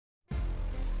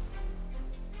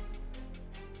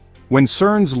When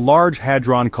CERN's Large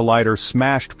Hadron Collider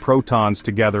smashed protons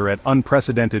together at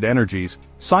unprecedented energies,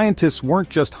 scientists weren't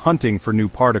just hunting for new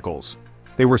particles.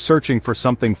 They were searching for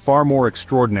something far more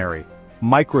extraordinary: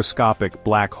 microscopic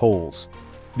black holes.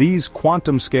 These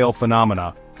quantum-scale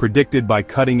phenomena, predicted by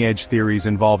cutting-edge theories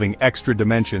involving extra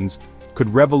dimensions,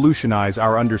 could revolutionize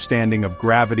our understanding of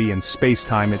gravity and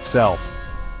spacetime itself.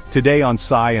 Today on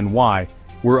Sci and Why,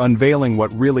 we're unveiling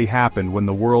what really happened when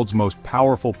the world's most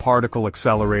powerful particle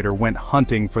accelerator went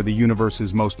hunting for the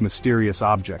universe's most mysterious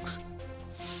objects.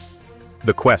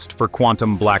 The quest for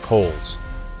quantum black holes.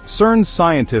 CERN's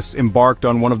scientists embarked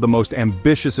on one of the most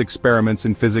ambitious experiments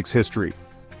in physics history,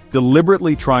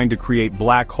 deliberately trying to create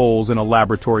black holes in a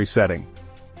laboratory setting.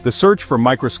 The search for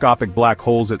microscopic black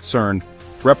holes at CERN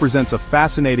represents a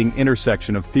fascinating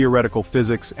intersection of theoretical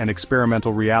physics and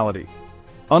experimental reality.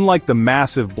 Unlike the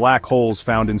massive black holes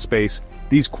found in space,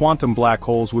 these quantum black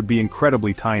holes would be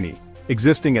incredibly tiny,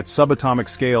 existing at subatomic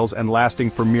scales and lasting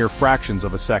for mere fractions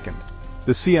of a second.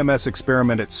 The CMS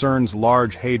experiment at CERN's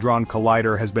Large Hadron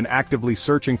Collider has been actively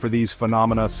searching for these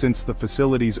phenomena since the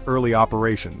facility's early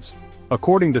operations.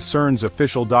 According to CERN's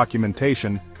official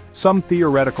documentation, some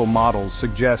theoretical models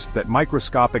suggest that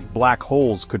microscopic black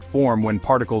holes could form when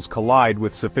particles collide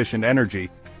with sufficient energy,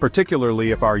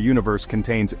 particularly if our universe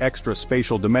contains extra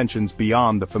spatial dimensions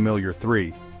beyond the familiar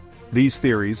three. These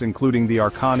theories, including the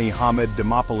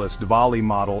Arkani-Hamed-Dimopoulos-Dvali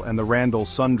model and the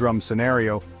Randall-Sundrum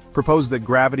scenario, propose that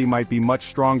gravity might be much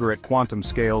stronger at quantum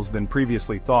scales than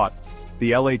previously thought.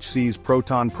 The LHC's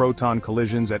proton-proton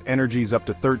collisions at energies up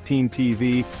to 13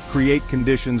 TeV create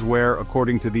conditions where,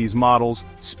 according to these models,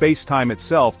 spacetime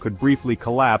itself could briefly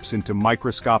collapse into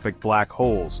microscopic black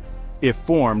holes. If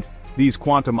formed, these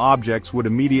quantum objects would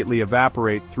immediately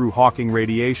evaporate through Hawking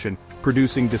radiation,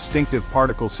 producing distinctive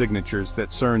particle signatures that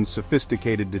CERN's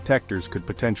sophisticated detectors could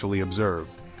potentially observe.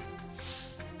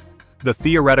 The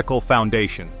theoretical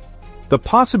foundation. The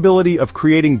possibility of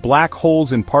creating black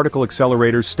holes in particle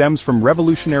accelerators stems from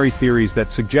revolutionary theories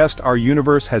that suggest our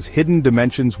universe has hidden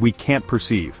dimensions we can't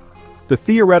perceive. The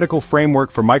theoretical framework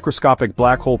for microscopic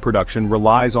black hole production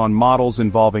relies on models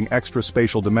involving extra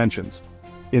spatial dimensions.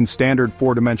 In standard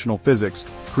four-dimensional physics,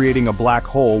 creating a black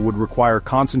hole would require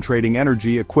concentrating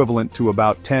energy equivalent to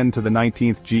about 10 to the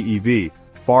 19th GeV,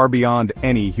 far beyond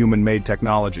any human-made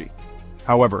technology.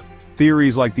 However,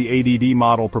 theories like the ADD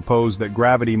model propose that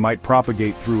gravity might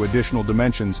propagate through additional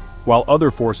dimensions, while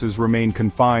other forces remain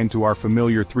confined to our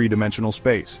familiar three-dimensional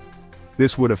space.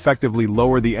 This would effectively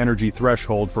lower the energy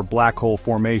threshold for black hole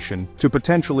formation to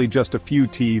potentially just a few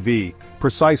TeV,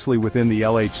 precisely within the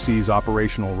LHC's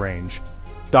operational range.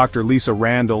 Dr. Lisa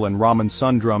Randall and Raman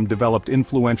Sundrum developed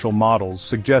influential models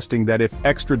suggesting that if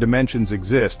extra dimensions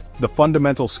exist, the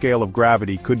fundamental scale of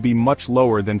gravity could be much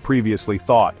lower than previously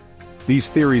thought. These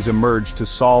theories emerged to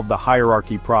solve the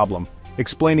hierarchy problem,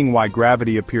 explaining why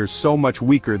gravity appears so much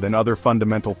weaker than other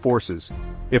fundamental forces.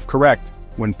 If correct,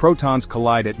 when protons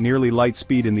collide at nearly light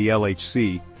speed in the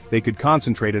LHC, they could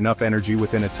concentrate enough energy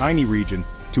within a tiny region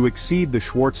to exceed the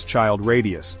Schwarzschild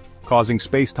radius, causing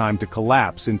spacetime to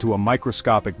collapse into a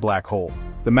microscopic black hole.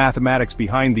 The mathematics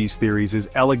behind these theories is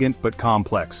elegant but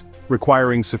complex,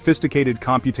 requiring sophisticated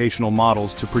computational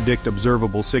models to predict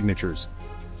observable signatures.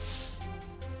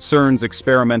 CERN's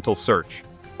experimental search.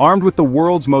 Armed with the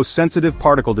world's most sensitive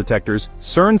particle detectors,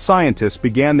 CERN scientists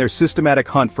began their systematic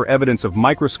hunt for evidence of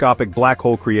microscopic black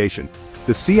hole creation.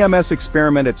 The CMS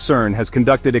experiment at CERN has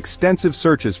conducted extensive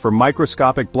searches for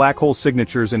microscopic black hole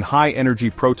signatures in high-energy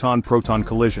proton-proton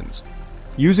collisions.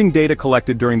 Using data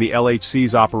collected during the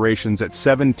LHC's operations at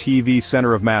 7 TeV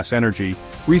center of mass energy,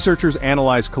 researchers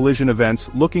analyzed collision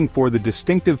events looking for the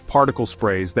distinctive particle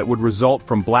sprays that would result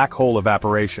from black hole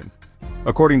evaporation.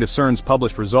 According to CERN's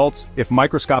published results, if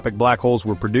microscopic black holes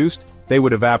were produced, they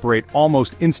would evaporate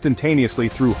almost instantaneously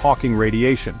through Hawking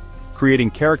radiation, creating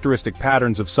characteristic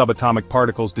patterns of subatomic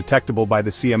particles detectable by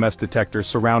the CMS detector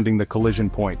surrounding the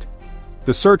collision point.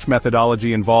 The search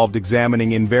methodology involved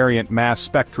examining invariant mass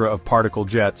spectra of particle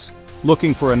jets,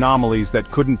 looking for anomalies that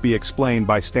couldn't be explained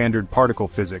by standard particle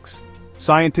physics.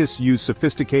 Scientists used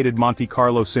sophisticated Monte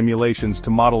Carlo simulations to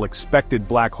model expected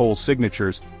black hole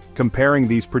signatures, comparing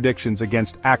these predictions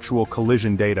against actual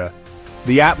collision data.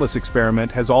 The ATLAS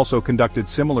experiment has also conducted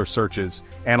similar searches,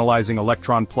 analyzing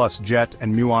electron plus jet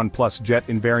and muon plus jet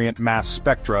invariant mass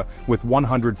spectra with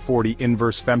 140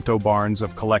 inverse femtobarns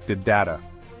of collected data.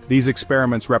 These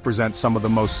experiments represent some of the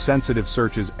most sensitive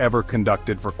searches ever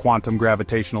conducted for quantum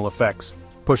gravitational effects,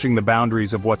 pushing the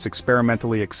boundaries of what's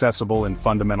experimentally accessible in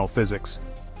fundamental physics.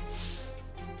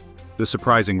 The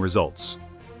surprising results.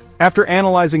 After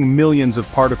analyzing millions of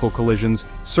particle collisions,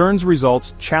 CERN's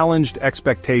results challenged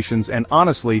expectations and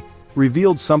honestly,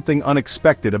 revealed something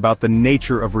unexpected about the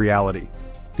nature of reality.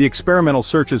 The experimental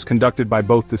searches conducted by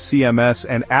both the CMS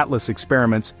and ATLAS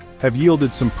experiments have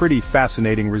yielded some pretty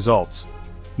fascinating results.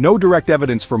 No direct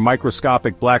evidence for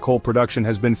microscopic black hole production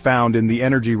has been found in the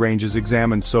energy ranges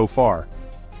examined so far.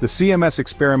 The CMS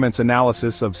experiments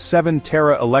analysis of 7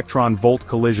 tera-electron-volt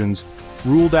collisions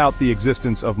ruled out the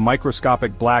existence of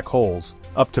microscopic black holes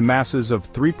up to masses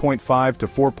of 3.5 to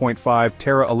 4.5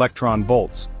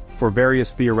 tera-electron-volts for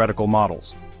various theoretical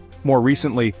models. More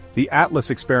recently, the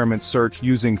ATLAS experiment search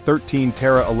using 13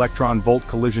 tera-electron-volt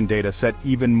collision data set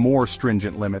even more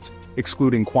stringent limits,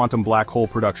 excluding quantum black hole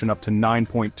production up to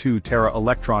 9.2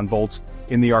 tera-electron-volts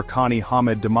in the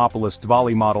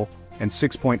Arkani-Hamed-Dimopoulos-Dvali model and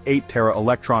 6.8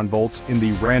 tera-electron-volts in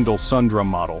the Randall-Sundrum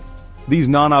model. These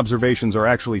non-observations are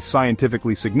actually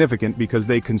scientifically significant because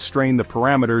they constrain the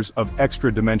parameters of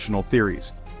extra-dimensional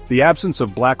theories. The absence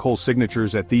of black hole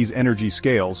signatures at these energy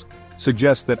scales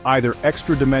suggests that either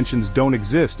extra dimensions don't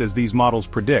exist as these models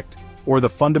predict, or the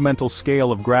fundamental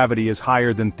scale of gravity is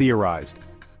higher than theorized.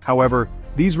 However,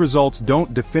 these results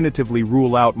don't definitively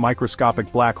rule out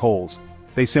microscopic black holes.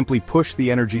 They simply push the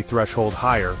energy threshold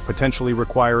higher, potentially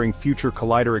requiring future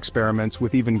collider experiments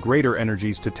with even greater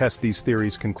energies to test these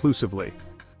theories conclusively.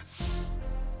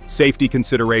 Safety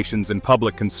considerations and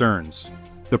public concerns.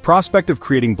 The prospect of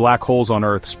creating black holes on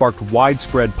Earth sparked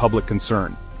widespread public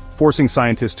concern, forcing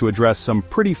scientists to address some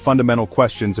pretty fundamental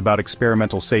questions about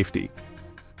experimental safety.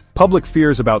 Public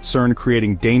fears about CERN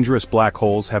creating dangerous black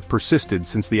holes have persisted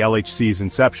since the LHC's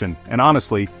inception, and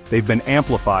honestly, they've been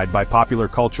amplified by popular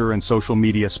culture and social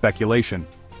media speculation.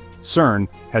 CERN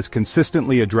has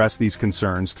consistently addressed these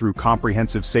concerns through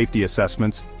comprehensive safety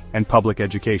assessments and public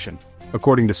education.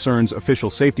 According to CERN's official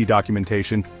safety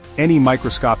documentation, any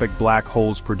microscopic black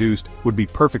holes produced would be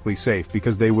perfectly safe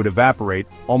because they would evaporate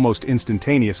almost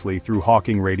instantaneously through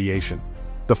Hawking radiation.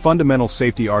 The fundamental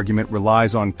safety argument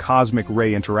relies on cosmic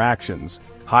ray interactions.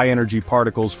 High-energy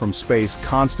particles from space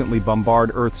constantly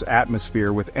bombard Earth's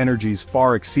atmosphere with energies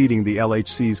far exceeding the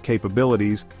LHC's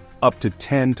capabilities, up to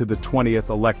 10 to the 20th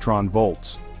electron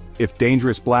volts. If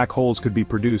dangerous black holes could be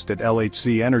produced at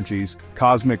LHC energies,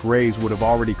 cosmic rays would have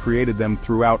already created them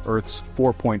throughout Earth's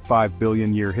 4.5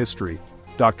 billion-year history.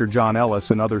 Dr. John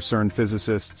Ellis and other CERN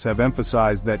physicists have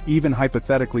emphasized that even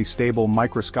hypothetically stable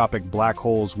microscopic black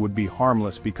holes would be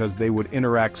harmless because they would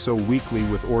interact so weakly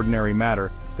with ordinary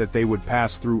matter that they would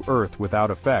pass through Earth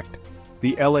without effect.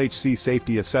 The LHC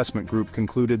Safety Assessment Group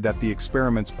concluded that the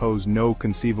experiments pose no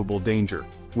conceivable danger,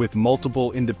 with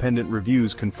multiple independent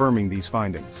reviews confirming these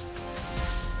findings.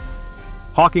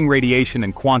 Hawking radiation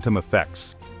and quantum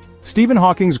effects. Stephen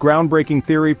Hawking's groundbreaking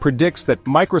theory predicts that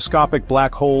microscopic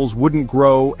black holes wouldn't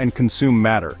grow and consume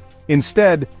matter.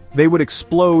 Instead, they would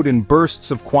explode in bursts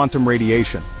of quantum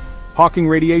radiation. Hawking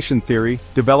radiation theory,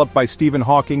 developed by Stephen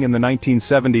Hawking in the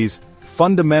 1970s,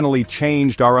 fundamentally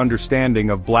changed our understanding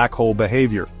of black hole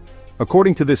behavior.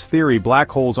 According to this theory,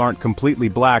 black holes aren't completely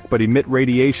black but emit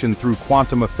radiation through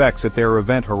quantum effects at their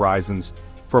event horizons.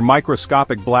 For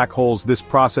microscopic black holes, this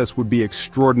process would be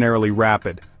extraordinarily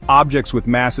rapid. Objects with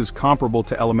masses comparable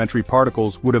to elementary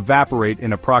particles would evaporate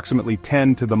in approximately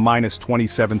 10 to the minus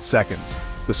 27 seconds.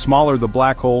 The smaller the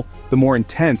black hole, the more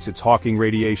intense its Hawking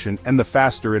radiation and the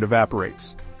faster it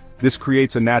evaporates. This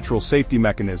creates a natural safety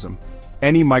mechanism.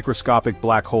 Any microscopic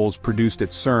black holes produced at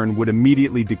CERN would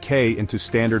immediately decay into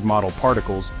standard model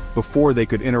particles before they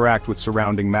could interact with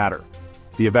surrounding matter.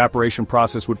 The evaporation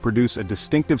process would produce a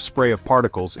distinctive spray of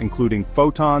particles including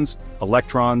photons,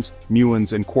 electrons,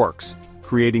 muons and quarks,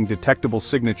 creating detectable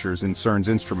signatures in CERN's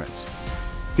instruments.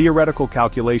 Theoretical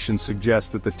calculations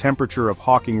suggest that the temperature of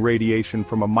Hawking radiation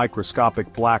from a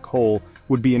microscopic black hole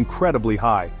would be incredibly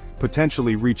high,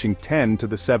 potentially reaching 10 to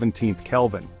the 17th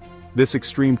Kelvin. This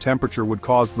extreme temperature would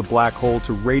cause the black hole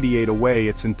to radiate away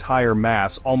its entire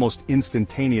mass almost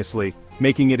instantaneously,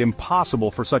 making it impossible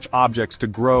for such objects to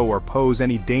grow or pose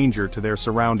any danger to their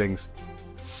surroundings.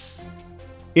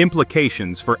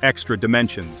 Implications for extra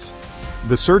dimensions.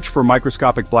 The search for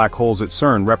microscopic black holes at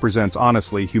CERN represents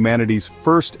honestly humanity's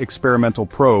first experimental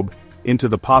probe into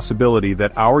the possibility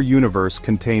that our universe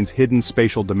contains hidden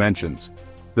spatial dimensions.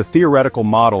 The theoretical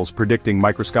models predicting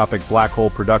microscopic black hole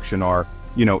production are,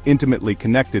 intimately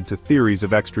connected to theories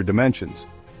of extra dimensions.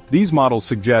 These models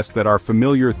suggest that our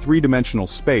familiar three-dimensional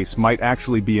space might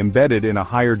actually be embedded in a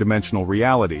higher dimensional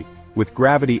reality, with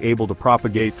gravity able to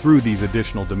propagate through these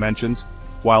additional dimensions,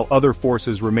 while other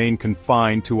forces remain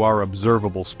confined to our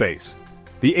observable space.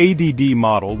 The ADD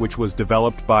model, which was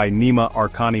developed by Nima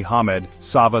Arkani-Hamed,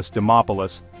 Savas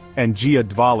Dimopoulos, and Gia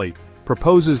Dvali,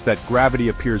 proposes that gravity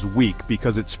appears weak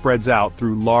because it spreads out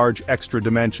through large extra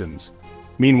dimensions.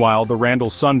 Meanwhile, the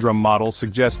Randall-Sundrum model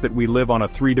suggests that we live on a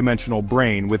three-dimensional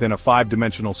brain within a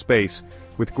five-dimensional space,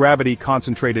 with gravity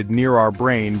concentrated near our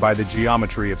brain by the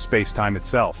geometry of spacetime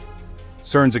itself.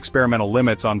 CERN's experimental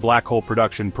limits on black hole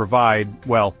production provide,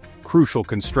 well, crucial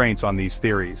constraints on these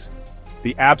theories.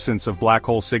 The absence of black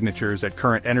hole signatures at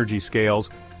current energy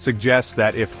scales suggests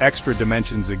that if extra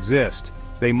dimensions exist,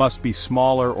 they must be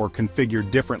smaller or configured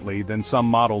differently than some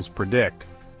models predict.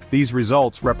 These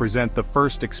results represent the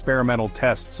first experimental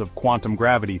tests of quantum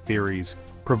gravity theories,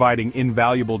 providing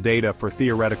invaluable data for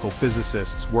theoretical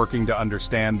physicists working to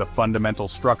understand the fundamental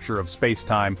structure of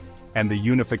spacetime and the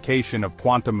unification of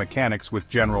quantum mechanics with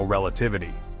general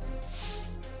relativity.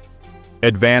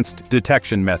 Advanced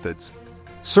detection methods.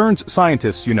 CERN's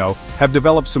scientists, have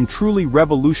developed some truly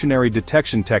revolutionary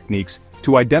detection techniques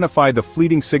to identify the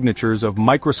fleeting signatures of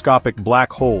microscopic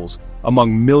black holes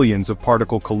among millions of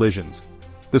particle collisions.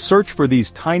 The search for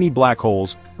these tiny black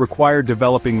holes required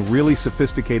developing really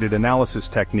sophisticated analysis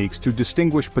techniques to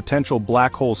distinguish potential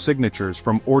black hole signatures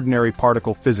from ordinary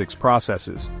particle physics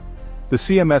processes. The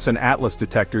CMS and ATLAS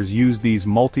detectors use these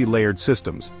multi-layered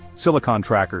systems, silicon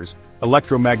trackers,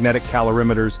 electromagnetic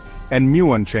calorimeters, and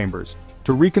muon chambers,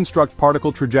 to reconstruct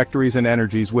particle trajectories and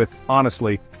energies with,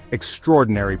 honestly,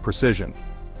 extraordinary precision.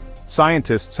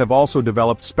 Scientists have also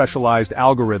developed specialized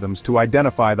algorithms to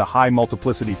identify the high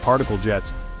multiplicity particle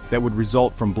jets that would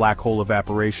result from black hole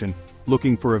evaporation,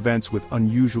 looking for events with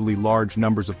unusually large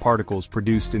numbers of particles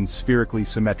produced in spherically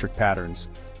symmetric patterns.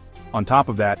 On top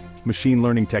of that, machine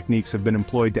learning techniques have been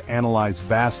employed to analyze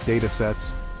vast data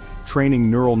sets, training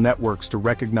neural networks to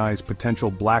recognize potential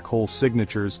black hole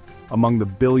signatures among the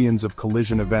billions of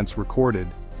collision events recorded.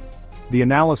 The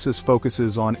analysis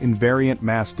focuses on invariant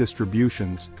mass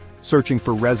distributions, searching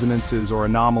for resonances or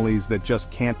anomalies that just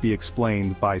can't be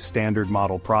explained by standard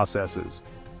model processes.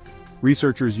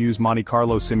 Researchers use Monte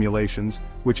Carlo simulations,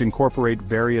 which incorporate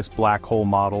various black hole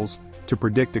models, to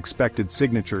predict expected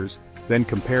signatures, then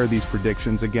compare these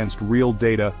predictions against real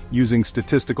data using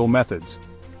statistical methods.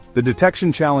 The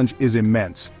detection challenge is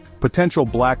immense. Potential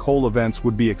black hole events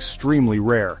would be extremely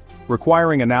rare,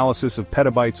 requiring analysis of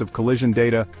petabytes of collision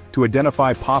data to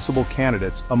identify possible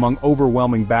candidates among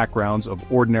overwhelming backgrounds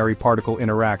of ordinary particle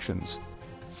interactions.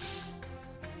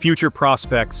 Future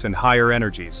prospects and higher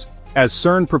energies. As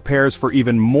CERN prepares for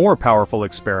even more powerful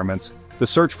experiments, the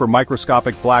search for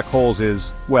microscopic black holes is,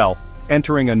 well,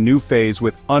 entering a new phase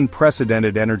with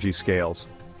unprecedented energy scales.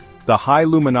 The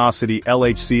high-luminosity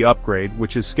LHC upgrade,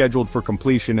 which is scheduled for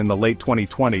completion in the late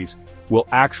 2020s, will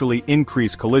actually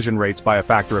increase collision rates by a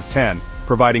factor of 10,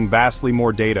 providing vastly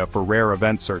more data for rare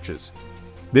event searches.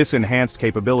 This enhanced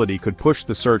capability could push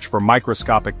the search for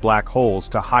microscopic black holes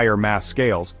to higher mass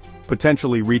scales,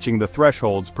 potentially reaching the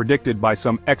thresholds predicted by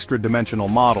some extra-dimensional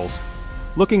models.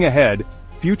 Looking ahead,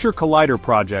 future collider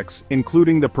projects,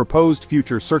 including the proposed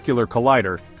future circular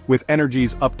collider, with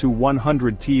energies up to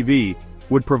 100 TeV,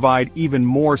 would provide even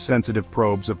more sensitive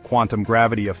probes of quantum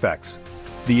gravity effects.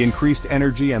 The increased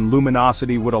energy and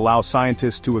luminosity would allow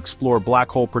scientists to explore black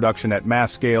hole production at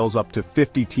mass scales up to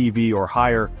 50 TeV or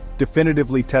higher,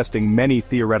 definitively testing many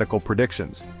theoretical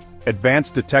predictions.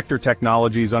 Advanced detector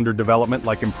technologies under development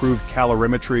like improved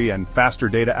calorimetry and faster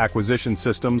data acquisition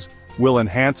systems will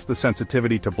enhance the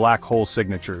sensitivity to black hole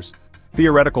signatures.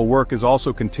 Theoretical work is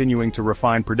also continuing to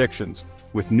refine predictions,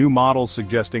 with new models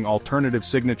suggesting alternative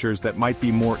signatures that might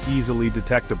be more easily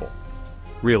detectable.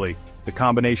 Really, the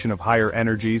combination of higher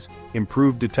energies,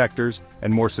 improved detectors,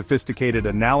 and more sophisticated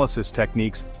analysis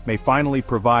techniques may finally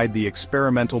provide the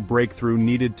experimental breakthrough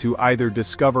needed to either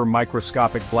discover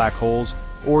microscopic black holes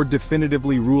or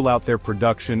definitively rule out their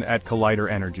production at collider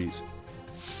energies.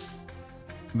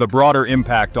 The broader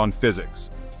impact on physics.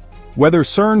 Whether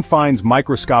CERN finds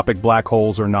microscopic black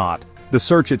holes or not, the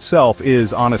search itself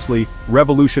is, honestly,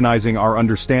 revolutionizing our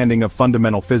understanding of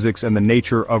fundamental physics and the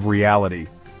nature of reality.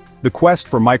 The quest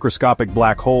for microscopic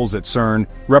black holes at CERN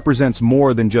represents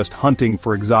more than just hunting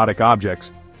for exotic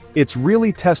objects. It's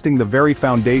really testing the very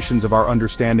foundations of our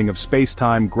understanding of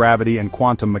spacetime, gravity, and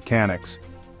quantum mechanics.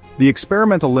 The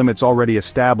experimental limits already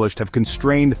established have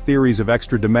constrained theories of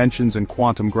extra dimensions and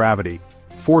quantum gravity,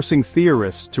 forcing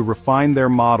theorists to refine their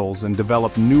models and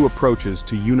develop new approaches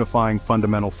to unifying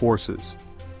fundamental forces.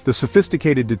 The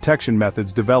sophisticated detection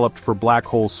methods developed for black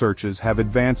hole searches have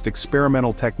advanced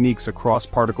experimental techniques across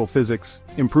particle physics,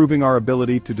 improving our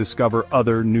ability to discover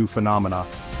other new phenomena.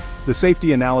 The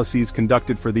safety analyses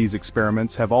conducted for these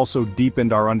experiments have also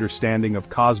deepened our understanding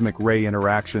of cosmic ray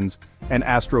interactions and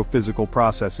astrophysical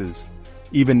processes.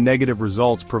 Even negative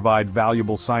results provide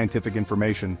valuable scientific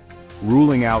information,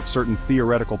 ruling out certain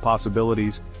theoretical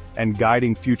possibilities and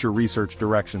guiding future research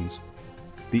directions.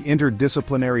 The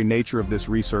interdisciplinary nature of this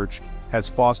research has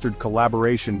fostered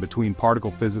collaboration between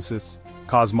particle physicists,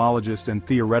 cosmologists, and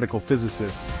theoretical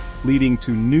physicists, leading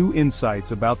to new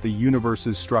insights about the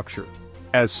universe's structure.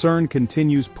 As CERN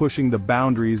continues pushing the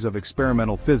boundaries of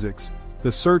experimental physics,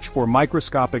 the search for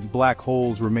microscopic black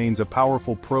holes remains a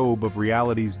powerful probe of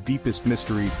reality's deepest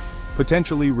mysteries,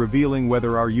 potentially revealing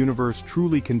whether our universe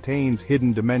truly contains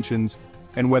hidden dimensions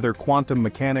and whether quantum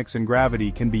mechanics and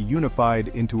gravity can be unified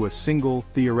into a single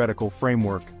theoretical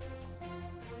framework.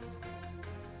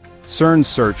 CERN's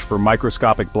search for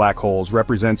microscopic black holes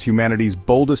represents humanity's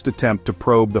boldest attempt to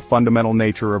probe the fundamental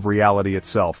nature of reality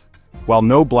itself. While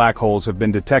no black holes have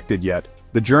been detected yet,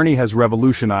 the journey has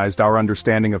revolutionized our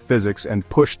understanding of physics and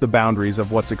pushed the boundaries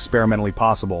of what's experimentally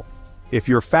possible. If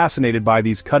you're fascinated by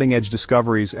these cutting-edge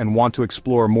discoveries and want to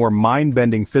explore more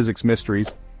mind-bending physics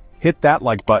mysteries, hit that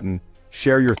like button,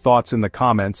 share your thoughts in the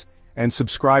comments, and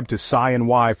subscribe to Sci and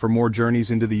Y for more journeys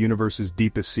into the universe's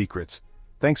deepest secrets.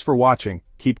 Thanks for watching.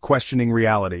 Keep questioning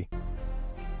reality.